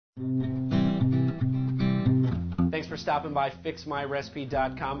Thanks for stopping by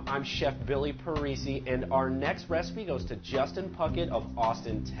FixMyRecipe.com. I'm Chef Billy Parisi, and our next recipe goes to Justin Puckett of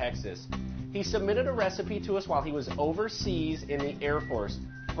Austin, Texas. He submitted a recipe to us while he was overseas in the Air Force.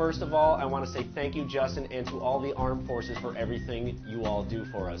 First of all, I want to say thank you, Justin, and to all the armed forces for everything you all do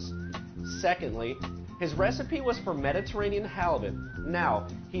for us. Secondly, his recipe was for Mediterranean halibut. Now,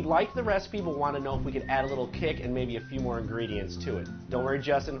 he liked the recipe but wanted to know if we could add a little kick and maybe a few more ingredients to it. Don't worry,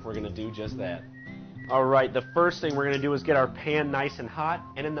 Justin, we're going to do just that. Alright, the first thing we're going to do is get our pan nice and hot,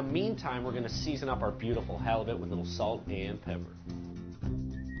 and in the meantime, we're going to season up our beautiful halibut with a little salt and pepper.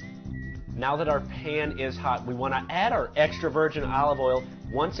 Now that our pan is hot, we want to add our extra virgin olive oil.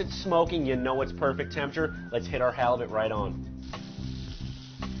 Once it's smoking, you know it's perfect temperature. Let's hit our halibut right on.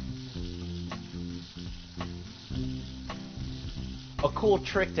 A cool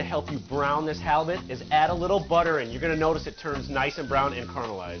trick to help you brown this halibut is add a little butter and you're going to notice it turns nice and brown and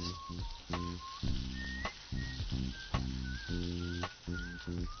caramelized.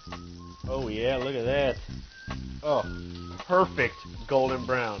 Oh yeah, look at that. Oh, perfect golden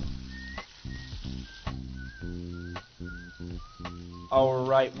brown.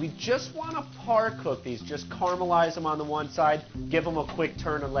 Alright, we just want to par cook these. Just caramelize them on the one side, give them a quick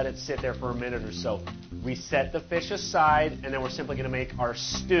turn and let it sit there for a minute or so. We set the fish aside, and then we're simply going to make our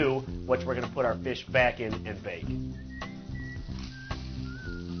stew, which we're going to put our fish back in and bake.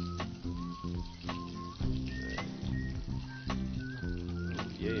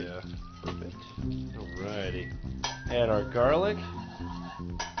 Yeah, perfect. Alrighty. Add our garlic.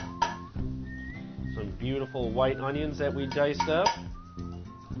 Some beautiful white onions that we diced up.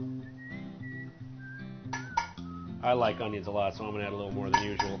 I like onions a lot, so I'm going to add a little more than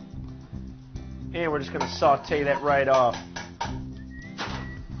usual. And we're just going to saute that right off.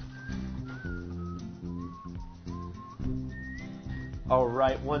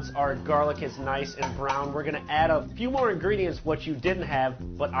 Alright, once our garlic is nice and brown, we're going to add a few more ingredients, what you didn't have,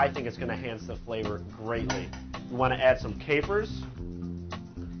 but I think it's going to enhance the flavor greatly. We want to add some capers.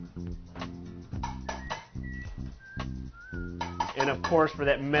 And of course, for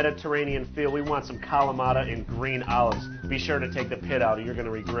that Mediterranean feel, we want some Kalamata and green olives. Be sure to take the pit out or you're going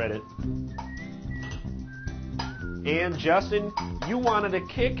to regret it. And Justin, you wanted a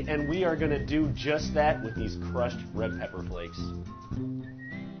kick, and we are going to do just that with these crushed red pepper flakes.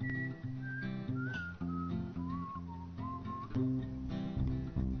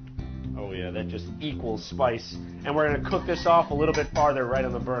 Oh yeah, that just equals spice. And we're going to cook this off a little bit farther right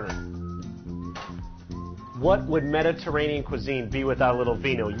on the burner. What would Mediterranean cuisine be without a little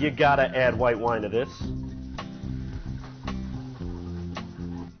vino? You got to add white wine to this.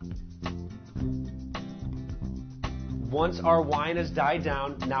 Once our wine has died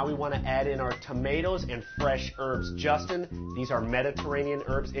down, now we want to add in our tomatoes and fresh herbs. Justin, these are Mediterranean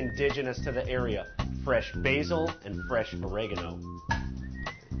herbs indigenous to the area. Fresh basil and fresh oregano.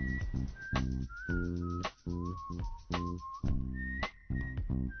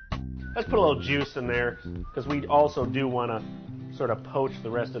 Let's put a little juice in there because we also do want to sort of poach the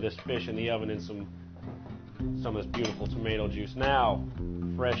rest of this fish in the oven in some of this beautiful tomato juice. Now,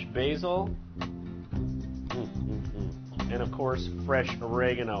 fresh basil. And of course, fresh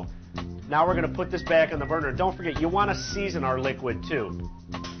oregano. Now we're going to put this back on the burner. Don't forget, you want to season our liquid too.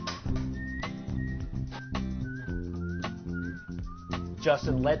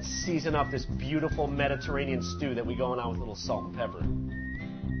 Justin, let's season up this beautiful Mediterranean stew that we going on with a little salt and pepper.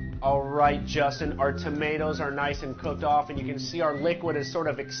 All right, Justin, our tomatoes are nice and cooked off, and you can see our liquid is sort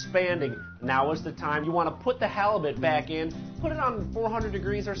of expanding. Now is the time. You want to put the halibut back in, put it on 400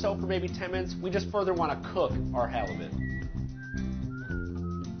 degrees or so for maybe 10 minutes. We just further want to cook our halibut.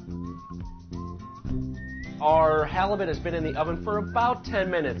 Our halibut has been in the oven for about 10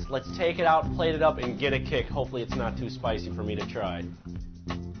 minutes. Let's take it out, plate it up, and get a kick. Hopefully it's not too spicy for me to try.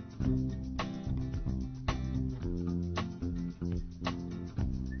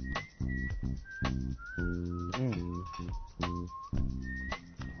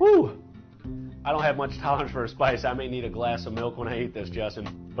 Whew! I don't have much tolerance for spice. I may need a glass of milk when I eat this,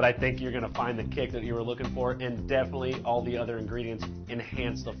 Justin. But I think you're going to find the kick that you were looking for, and definitely all the other ingredients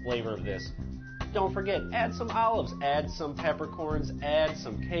enhance the flavor of this. Don't forget, add some olives, add some peppercorns, add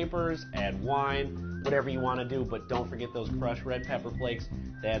some capers, add wine, whatever you want to do, but don't forget those crushed red pepper flakes.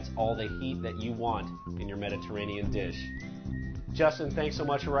 That's all the heat that you want in your Mediterranean dish. Justin, thanks so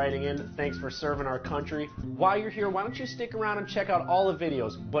much for writing in. Thanks for serving our country. While you're here, why don't you stick around and check out all the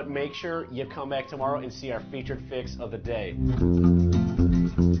videos, but make sure you come back tomorrow and see our featured fix of the day.